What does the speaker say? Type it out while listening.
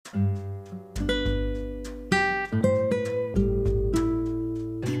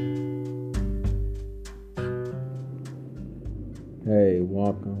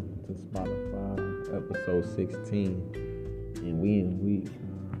episode 16, and we in week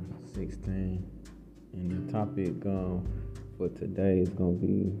 16. And the topic for today is gonna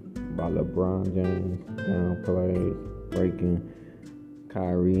be about LeBron James downplays, breaking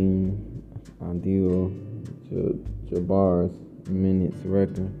Kyrie, Abdul, Jabbar's minutes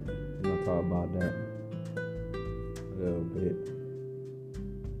record. We're gonna talk about that a little bit,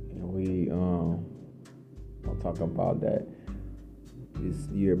 and we gonna talk about that this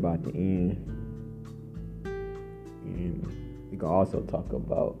year about to end, and we can also talk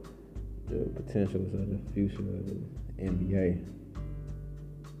about the potentials of the future of the NBA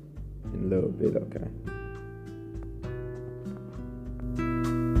in a little bit, okay?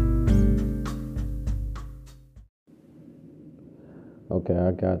 Okay,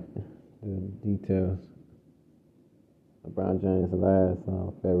 I got the details. LeBron James last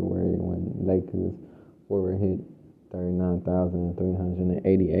February when Lakers forward hit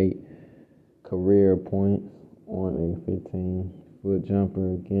 39,388 career points on a 15-foot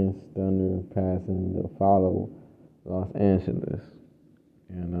jumper against Thunder, passing the follow Los Angeles,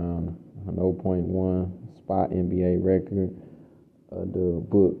 and a 0.1 spot NBA record of the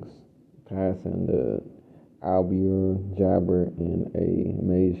books, passing the Abdul jabbar in a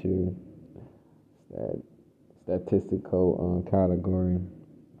major statistical category.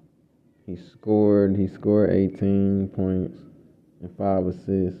 He scored 18 points and 5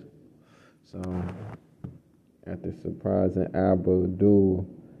 assists. So after surprising Abdul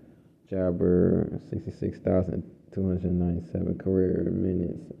jabbar 66,297 career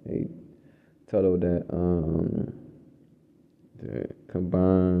minutes, a total that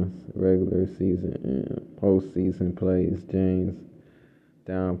combines regular season and postseason plays, James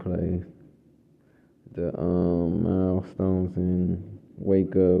downplays the milestones in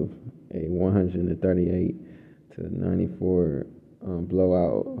wake of a 138-94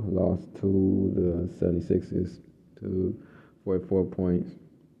 blowout loss to the 76ers to 44 points,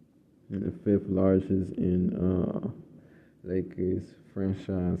 and the fifth largest in Lakers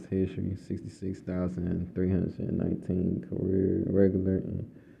franchise history, 66,319 career regular and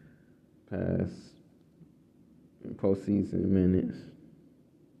postseason minutes.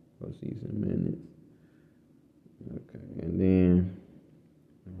 Okay, and then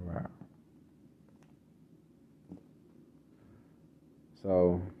wow.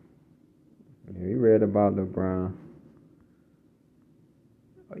 So we read about LeBron.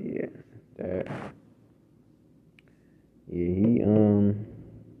 Oh yeah, that. Yeah, he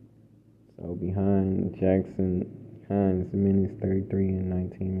so behind Jackson Hines minutes 33 and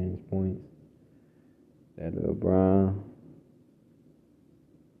 19 minutes points. That LeBron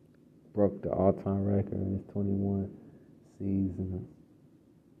broke the all-time record in his 21 seasons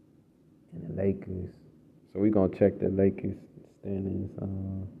in the Lakers. So we're gonna check the Lakers standings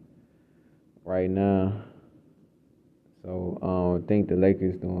right now. So I think the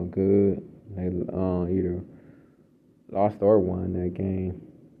Lakers doing good. They either lost or won that game.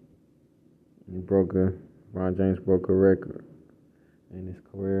 LeBron James broke a record in his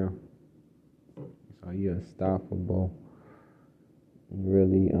career. So he unstoppable.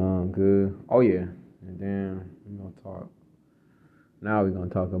 Really good. Oh yeah. And then we're gonna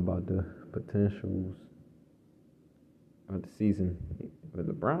talk about the potentials of the season. But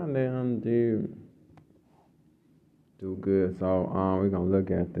LeBron did do good. So we're gonna look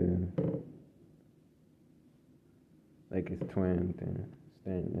at the Lakers Twins and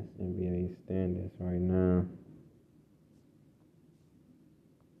standings, NBA standings right now.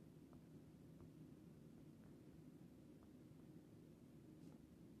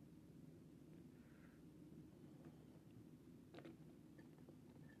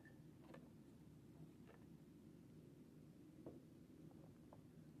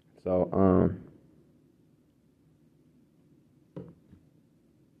 So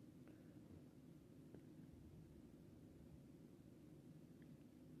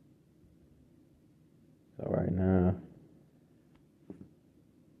right now,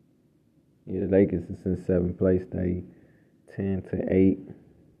 the Lakers is in 7th place. They 10-8,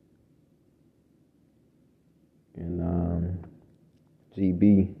 and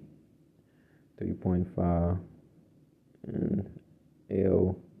GB 3.5, and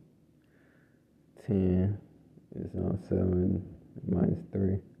L10 is on 7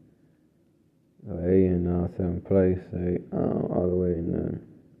 -3. So A in 7th place, all the way in the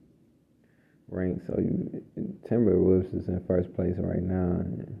rank. So Timberwolves is in 1st place right now,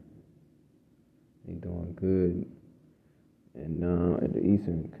 and they doing good. And at the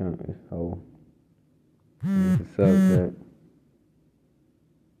Eastern Conference, so the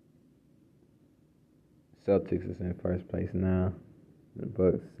Celtics is in 1st place now. The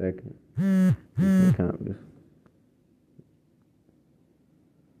Bucks second. You can count this.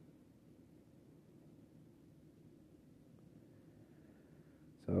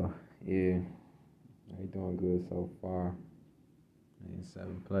 So yeah, they doing good so far. They in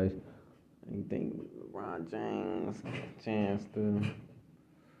seventh place. You think LeBron James got a chance to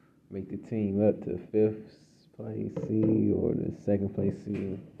make the team up to fifth place seed or the second place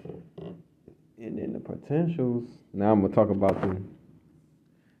seed? And then the potentials. Now I'm gonna talk about the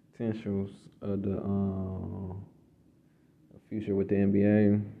potentials of the future with the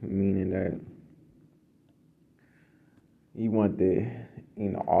NBA, meaning that you want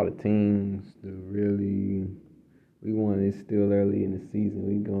all the teams to really. We want it still early in the season.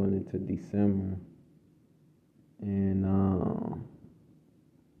 We going into December, and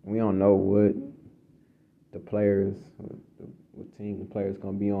we don't know what the players, what team the players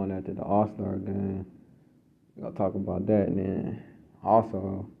gonna be on after the All-Star game. We're gonna talk about that, and then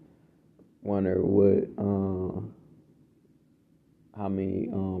also wonder what how many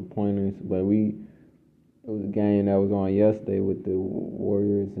pointers. But it was a game that was on yesterday with the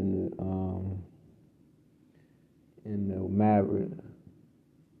Warriors and the Mavericks,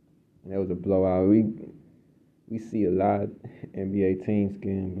 and it was a blowout. We see a lot of NBA teams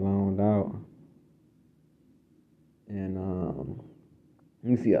getting blown out, and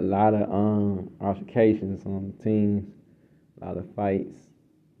you see a lot of altercations on teams, a lot of fights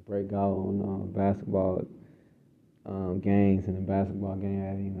break out on basketball games, and the basketball game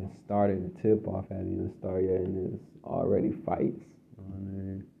hadn't even started. The tip-off hadn't even started yet, and there's already fights on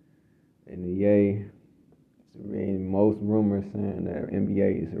there. And most rumors saying that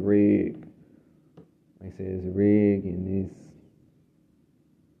NBA is rigged. They say it's rigged,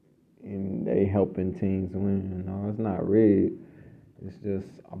 and they helping teams win. No, it's not rigged. It's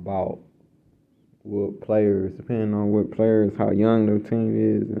just about what players, depending on what players, how young their team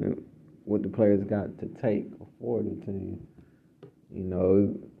is, and what the players got to take for the team.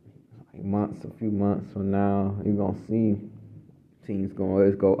 Like a few months from now, you're gonna see teams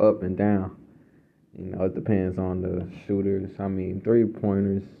go up and down. It depends on the shooters. How many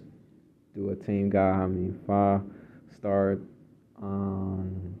 3-pointers do a team got? How many 5-star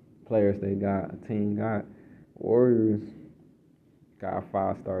players they got? A team got. Warriors got a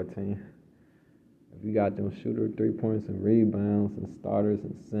 5-star team. If you got them shooter 3-pointers and rebounds and starters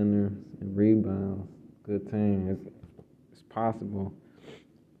and centers and rebounds, good team. It's possible.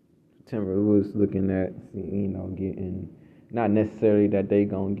 Timberwolves looking at getting, not necessarily that they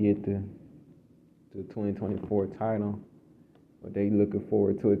gonna get the 2024 title, but they looking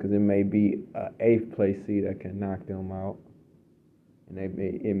forward to it because it may be a 8th place seed that can knock them out, and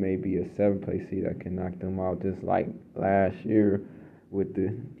it may be a 7th place seed that can knock them out, just like last year with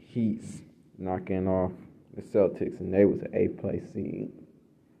the Heats knocking off the Celtics, and they was an 8th place seed.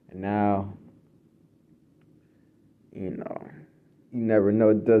 And now, you never know.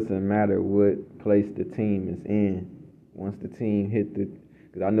 It doesn't matter what place the team is in. Once the team hit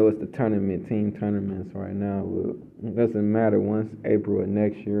because I know it's the team tournaments right now. But it doesn't matter once April of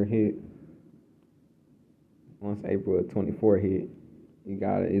next year hit. Once April of 24 hit,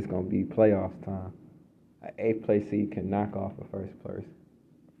 it's gonna be playoffs time. An 8th place seed can knock off a first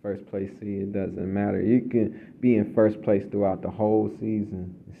place seed. It doesn't matter. You can be in first place throughout the whole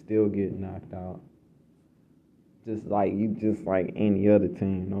season and still get knocked out. Just like any other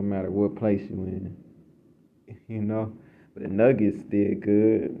team, no matter what place you in. But the Nuggets did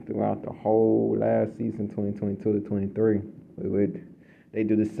good throughout the whole last season, 2022 to 23. They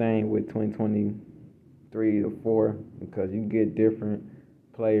do the same with 2023 to 4 because you get different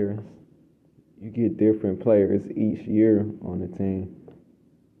players. You get different players each year on the team.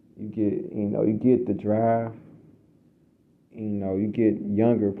 You get the draft. You get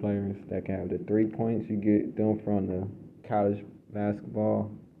younger players that can have the 3 points. You get them from the college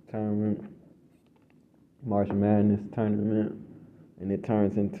basketball tournament, March Madness tournament, and it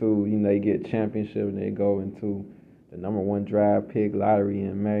turns into, you get championship, and they go into the number 1 draft pick lottery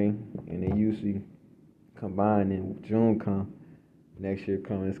in May, and they usually combine in June come. Next year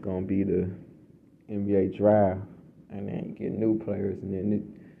come, it's going to be the NBA draft, and then you get new players, and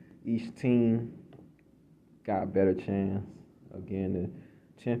then each team got a better chance. Again, the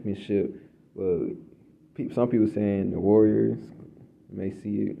championship, some people saying the Warriors may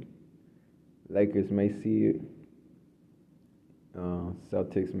see it, Lakers may see it,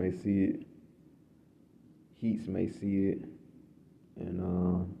 Celtics may see it, Heats may see it, and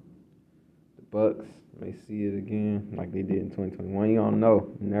the Bucks may see it again like they did in 2021. You don't know.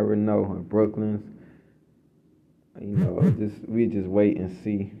 You never know. Brooklyn's, we just wait and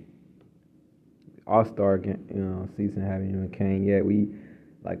see. All-Star season haven't even came yet. We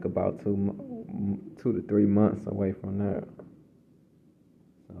like about 2 to 3 months away from that.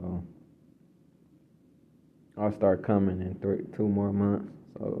 So All-Star coming in 2 more months.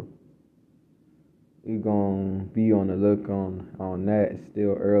 So we gonna be on the look on that. It's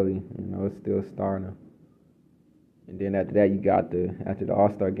still early, it's still starting. And then after that, after the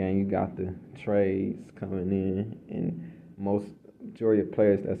All-Star game, you got the trades coming in, and majority of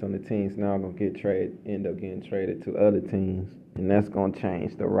players that's on the teams now gonna end up getting traded to other teams, and that's gonna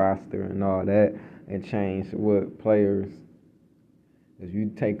change the roster and all that, and change what players. If you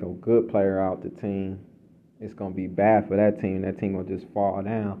take a good player out the team, it's gonna be bad for that team. That team gonna just fall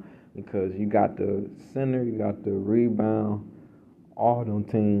down because you got the center, you got the rebound, all them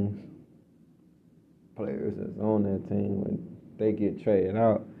teams. Players that's on that team, when they get traded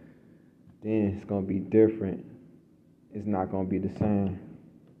out, then it's gonna be different. It's not gonna be the same,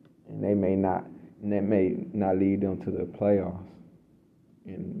 and that may not lead them to the playoffs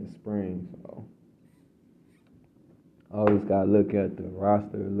in the spring. So always gotta look at the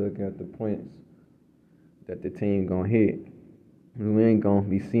roster, look at the points that the team gonna hit. We ain't gonna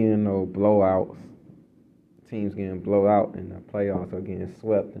be seeing no blowouts. Teams getting blown out in the playoffs or getting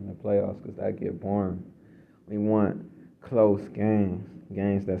swept in the playoffs because that get boring. We want close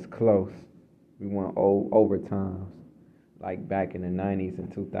games that's close. We want old overtimes, like back in the 90s and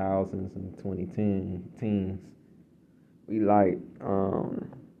 2000s and 2010s. We like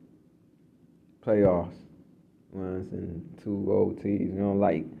playoffs ones and 2 OTs. We don't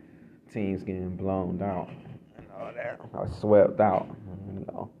like teams getting blown out and all that or swept out.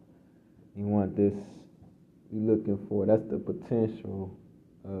 You want this. You're looking for, that's the potential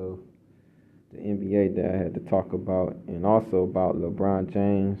of the NBA that I had to talk about, and also about LeBron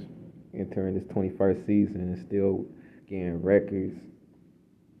James entering his 21st season and still getting records.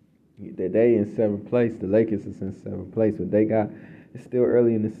 They in 7th place. The Lakers is in 7th place, but it's still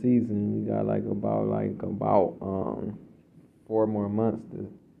early in the season. We got about 4 more months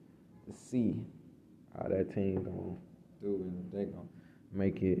to see how that team gonna do and if they gonna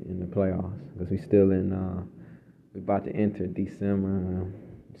make it in the playoffs, because we about to enter December.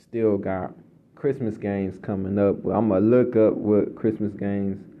 Still got Christmas games coming up. But I'm gonna look up what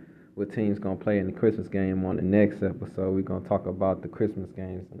teams gonna play in the Christmas game on the next episode. We're gonna talk about the Christmas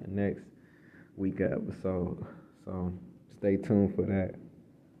games in the next week episode. So stay tuned for that.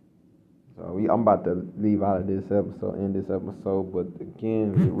 So I'm about to leave out of this episode, end this episode. But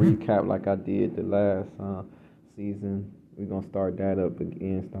again, to recap like I did the last season, we're gonna start that up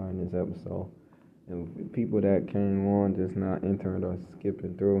again starting this episode. And people that came on just not entering or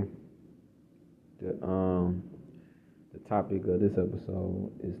skipping through, the topic of this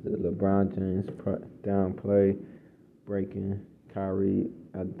episode is the LeBron James downplay breaking Kyrie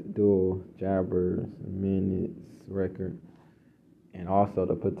Abdul jabbar's minutes record, and also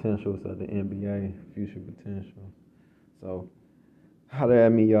the potentials of the NBA, future potential. So holler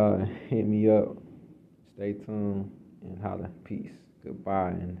at me, y'all. Hit me up. Stay tuned and holla. Peace.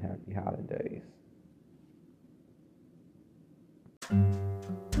 Goodbye and happy holidays.